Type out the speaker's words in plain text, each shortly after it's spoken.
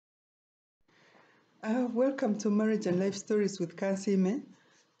Welcome to Marriage and Life Stories with Kansiime.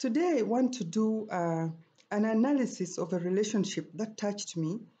 Today I want to do an analysis of a relationship that touched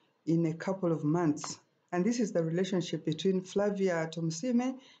me in a couple of months. And this is the relationship between Flavia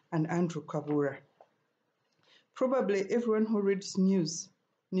Tumusiime and Andrew Kabuura. Probably everyone who reads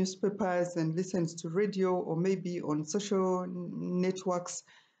newspapers and listens to radio or maybe on social networks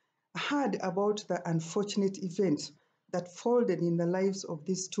heard about the unfortunate event that folded in the lives of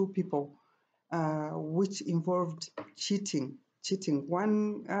these two people, which involved cheating.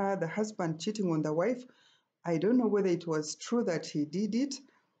 One, the husband cheating on the wife. I don't know whether it was true that he did it,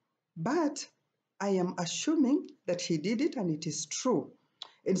 but I am assuming that he did it and it is true.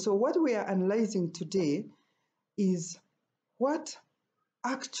 And so what we are analyzing today is what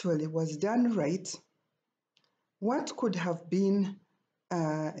actually was done right, what could have been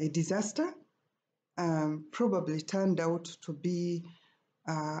a disaster, probably turned out to be,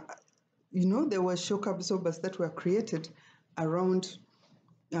 there were shock absorbers that were created around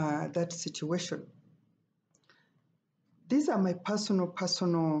that situation. These are my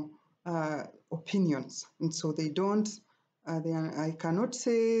personal opinions, and so they don't. I cannot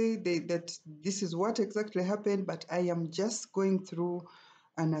say that this is what exactly happened, but I am just going through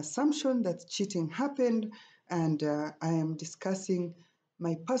an assumption that cheating happened, and I am discussing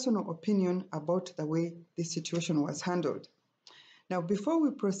my personal opinion about the way this situation was handled. Now, before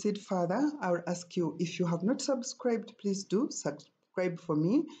we proceed further, I will ask you, if you have not subscribed, please do subscribe for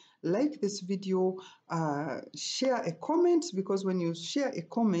me. Like this video, share a comment, because when you share a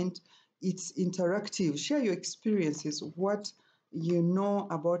comment, it's interactive. Share your experiences, what you know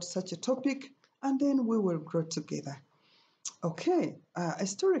about such a topic, and then we will grow together. Okay, a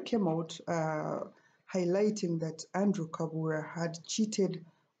story came out highlighting that Andrew Kabuura had cheated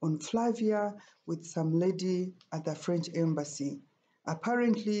on Flavia with some lady at the French embassy.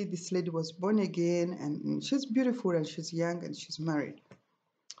 Apparently, this lady was born again, and she's beautiful, and she's young, and she's married.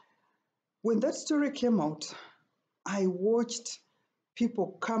 When that story came out, I watched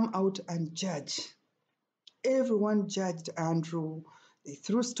people come out and judge. Everyone judged Andrew. They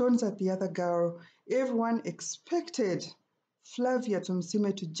threw stones at the other girl. Everyone expected Flavia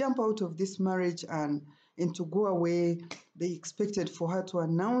Tumusiime to jump out of this marriage and to go away. They expected for her to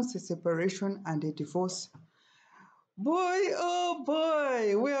announce a separation and a divorce. Boy, oh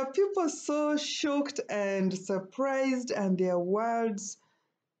boy, were people so shocked and surprised, and their words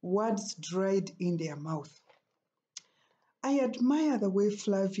dried in their mouth. I admire the way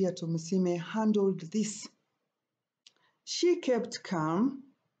Flavia Tumusiime handled this. She kept calm,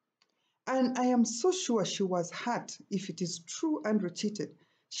 and I am so sure she was hurt. If it is true Andrew cheated,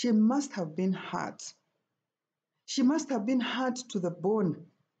 she must have been hurt. She must have been hurt to the bone,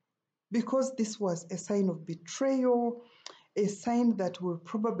 because this was a sign of betrayal, a sign that will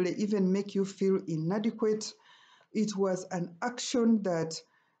probably even make you feel inadequate. It was an action that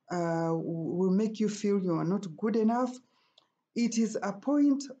will make you feel you are not good enough. It is a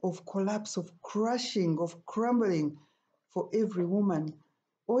point of collapse, of crushing, of crumbling for every woman,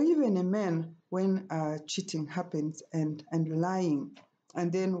 or even a man, when cheating happens and lying. And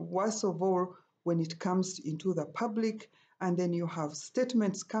then worst of all, when it comes into the public, and then you have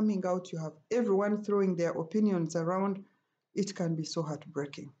statements coming out, you have everyone throwing their opinions around, it can be so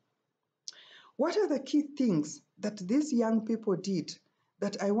heartbreaking. What are the key things that these young people did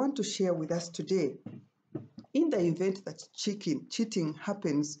that I want to share with us today? In the event that cheating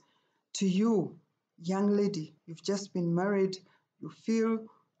happens to you, young lady, you've just been married, you feel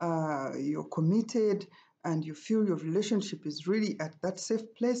you're committed, and you feel your relationship is really at that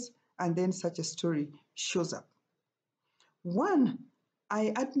safe place, and then such a story shows up. One,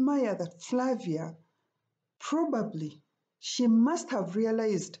 I admire that Flavia, probably she must have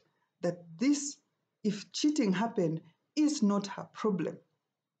realized that this, if cheating happened, is not her problem.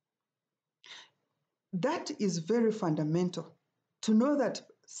 That is very fundamental, to know that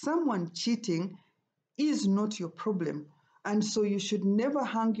someone cheating is not your problem. And so you should never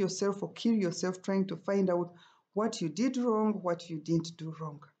hang yourself or kill yourself trying to find out what you did wrong, what you didn't do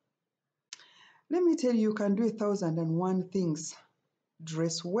wrong. Let me tell you, you can do 1,001 things.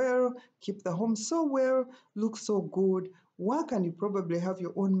 Dress well, keep the home so well, look so good, work, and you probably have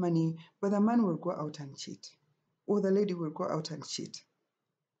your own money, but the man will go out and cheat, or the lady will go out and cheat.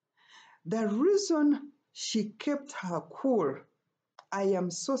 The reason she kept her cool, I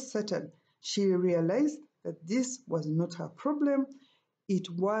am so certain she realized that this was not her problem. It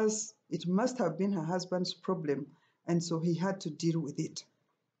must have been her husband's problem, and so he had to deal with it.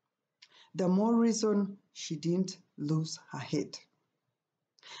 The more reason she didn't lose her head.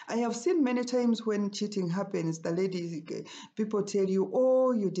 I have seen many times when cheating happens, people tell you,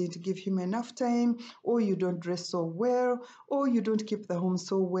 oh, you didn't give him enough time, or you don't dress so well, or you don't keep the home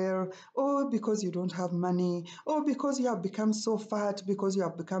so well, or because you don't have money, or because you have become so fat, because you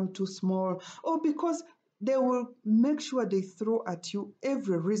have become too small, or because they will make sure they throw at you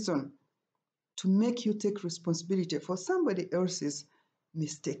every reason to make you take responsibility for somebody else's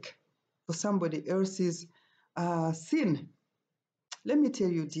mistake, for somebody else's sin. Let me tell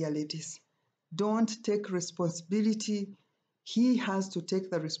you, dear ladies, don't take responsibility. He has to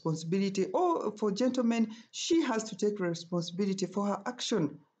take the responsibility. Or for gentlemen, she has to take responsibility for her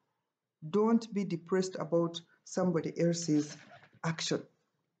action. Don't be depressed about somebody else's action.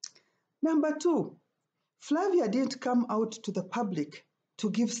 Number two, Flavia didn't come out to the public to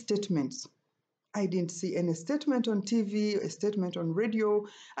give statements. I didn't see any statement on TV, a statement on radio.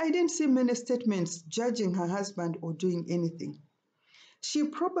 I didn't see many statements judging her husband or doing anything. She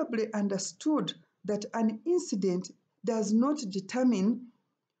probably understood that an incident does not determine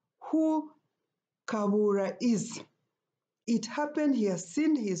who Kabuura is. It happened, he has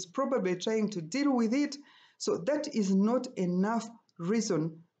sinned, he is probably trying to deal with it. So that is not enough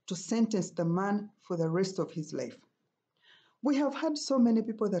reason to sentence the man for the rest of his life. We have had so many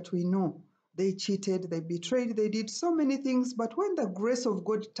people that we know. They cheated, they betrayed, they did so many things, but when the grace of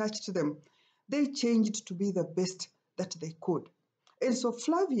God touched them, they changed to be the best that they could. And so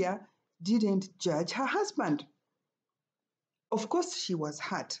Flavia didn't judge her husband. Of course, she was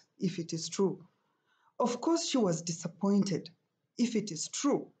hurt, if it is true. Of course, she was disappointed, if it is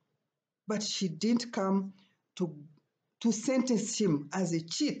true. But she didn't come to sentence him as a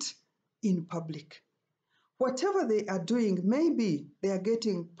cheat in public. Whatever they are doing, maybe they are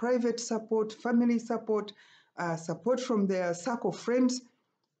getting private support, family support, support from their circle of friends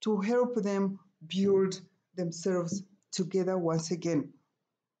to help them build themselves together once again.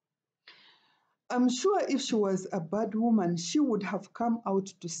 I'm sure if she was a bad woman, she would have come out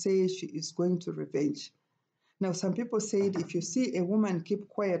to say she is going to revenge. Now, some people said if you see a woman keep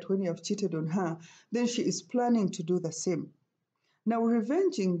quiet when you have cheated on her, then she is planning to do the same. Now,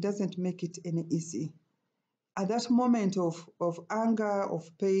 revenging doesn't make it any easy. At that moment of anger,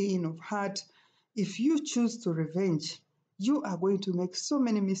 of pain, of hurt, if you choose to revenge, you are going to make so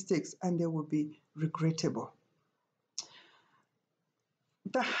many mistakes and they will be regrettable.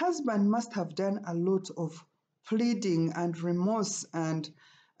 The husband must have done a lot of pleading and remorse and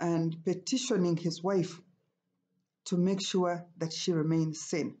petitioning his wife to make sure that she remains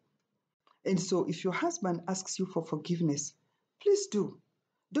sane. And so if your husband asks you for forgiveness, please do.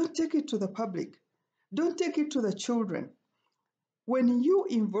 Don't take it to the public. Don't take it to the children. When you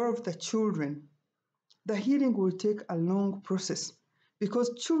involve the children, the healing will take a long process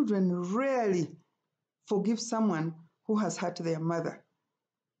because children rarely forgive someone who has hurt their mother.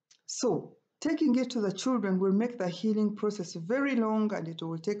 So taking it to the children will make the healing process very long and it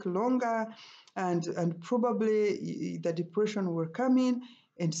will take longer and probably the depression will come in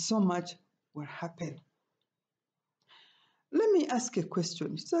and so much will happen. Let me ask a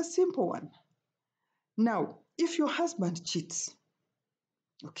question. It's a simple one. Now, if your husband cheats,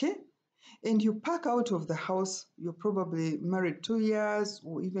 okay, and you pack out of the house, you're probably married 2 years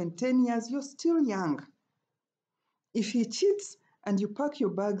or even 10 years, you're still young. If he cheats and you pack your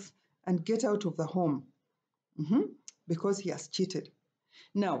bags and get out of the home because he has cheated.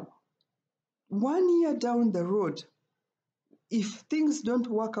 Now, 1 year down the road, if things don't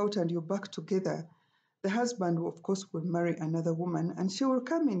work out and you're back together, the husband, of course, will marry another woman and she will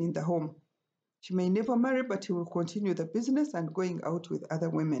come in the home. She may never marry, but he will continue the business and going out with other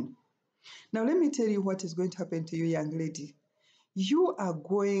women. Now, let me tell you what is going to happen to you, young lady. You are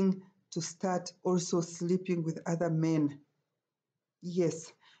going to start also sleeping with other men.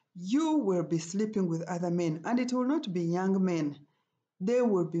 Yes, you will be sleeping with other men, and it will not be young men. They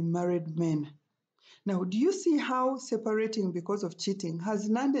will be married men. Now, do you see how separating because of cheating has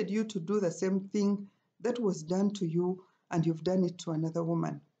landed you to do the same thing that was done to you and you've done it to another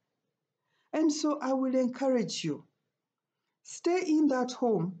woman? And so I will encourage you, stay in that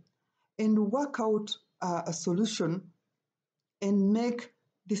home and work out a solution and make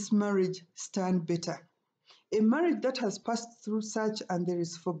this marriage stand better. A marriage that has passed through such and there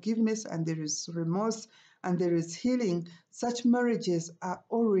is forgiveness and there is remorse and there is healing, such marriages are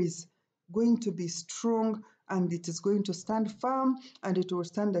always going to be strong and it is going to stand firm and it will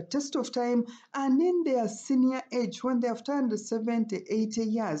stand the test of time. And in their senior age, when they have turned 70, 80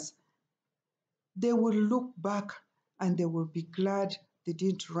 years, they will look back and they will be glad they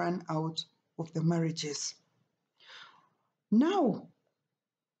didn't run out of the marriages. Now,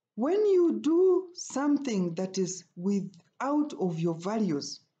 when you do something that is with out of your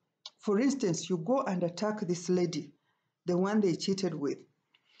values. For instance, you go and attack this lady, the one they cheated with.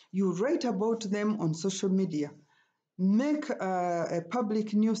 You write about them on social media, make a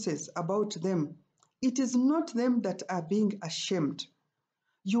public nuisance about them. It is not them that are being ashamed.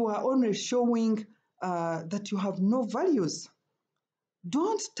 You are only showing that you have no values.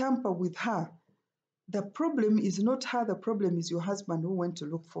 Don't tamper with her. The problem is not her, the problem is your husband who went to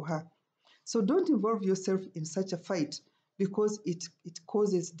look for her. So don't involve yourself in such a fight because it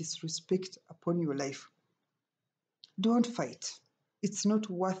causes disrespect upon your life. Don't fight. It's not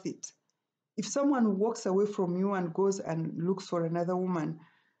worth it. If someone walks away from you and goes and looks for another woman,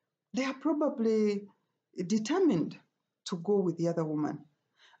 they are probably determined to go with the other woman.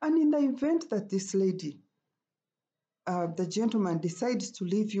 And in the event that this lady, the gentleman decides to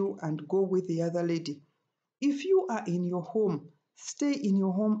leave you and go with the other lady, if you are in your home, stay in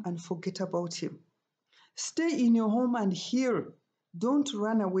your home and forget about him. Stay in your home and heal. Don't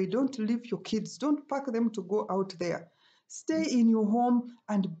run away. Don't leave your kids. Don't pack them to go out there. Stay in your home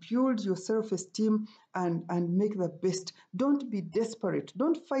and build your self-esteem and make the best. Don't be desperate.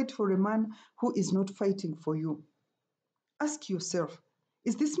 Don't fight for a man who is not fighting for you. Ask yourself,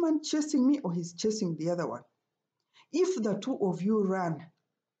 is this man chasing me or he's chasing the other one? If the two of you run,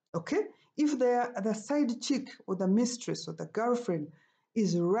 okay? If the side chick or the mistress or the girlfriend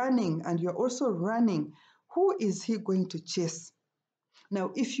is running and you're also running, who is he going to chase?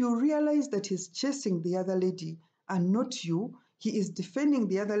 Now, if you realize that he's chasing the other lady and not you, he is defending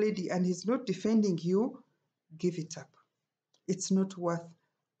the other lady and he's not defending you, give it up. It's not worth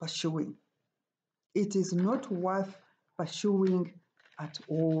pursuing. It is not worth pursuing at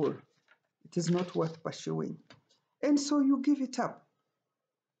all. It is not worth pursuing. And so you give it up.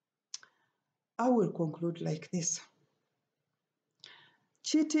 I will conclude like this.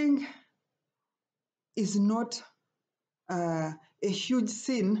 Cheating is not a huge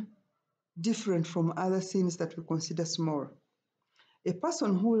sin different from other sins that we consider small. A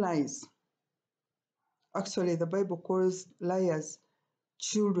person who lies, actually the Bible calls liars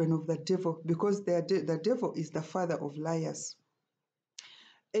children of the devil because the devil is the father of liars.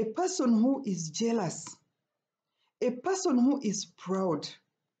 A person who is jealous, a person who is proud.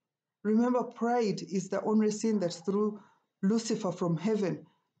 Remember, pride is the only sin that threw Lucifer from heaven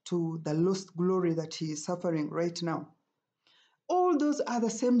to the lost glory that he is suffering right now. All those are the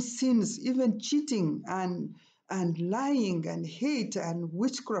same sins, even cheating and lying and hate and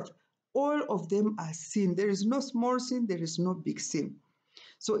witchcraft. All of them are sin. There is no small sin, there is no big sin.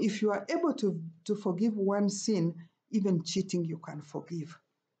 So if you are able to forgive one sin, even cheating you can forgive.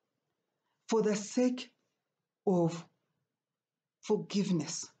 For the sake of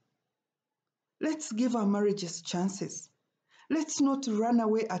forgiveness, let's give our marriages chances. Let's not run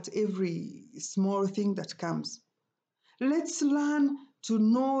away at every small thing that comes. Let's learn to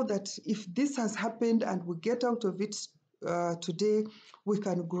know that if this has happened and we get out of it today, we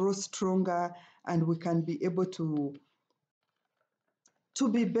can grow stronger and we can be able to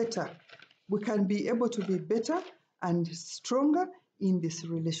be better. We can be able to be better and stronger in this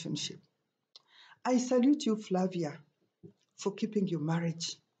relationship. I salute you, Flavia, for keeping your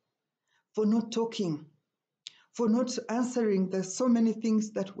marriage, for not talking, for not answering the so many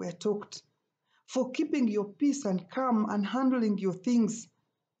things that were talked, for keeping your peace and calm and handling your things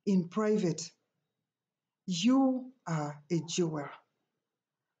in private. You are a jewel.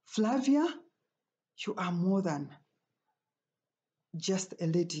 Flavia, you are more than just a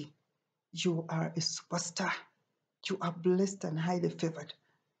lady. You are a superstar. You are blessed and highly favored.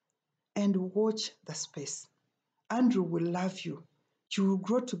 And watch the space. Andrew will love you. You will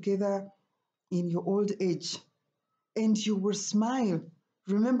grow together in your old age. And you will smile,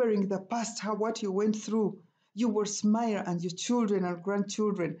 remembering the past, what you went through. You will smile and your children and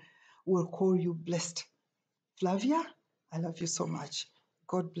grandchildren will call you blessed. Flavia, I love you so much.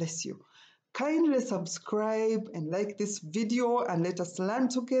 God bless you. Kindly subscribe and like this video and let us learn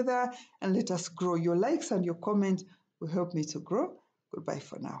together and let us grow. Your likes and your comments will help me to grow. Goodbye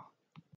for now.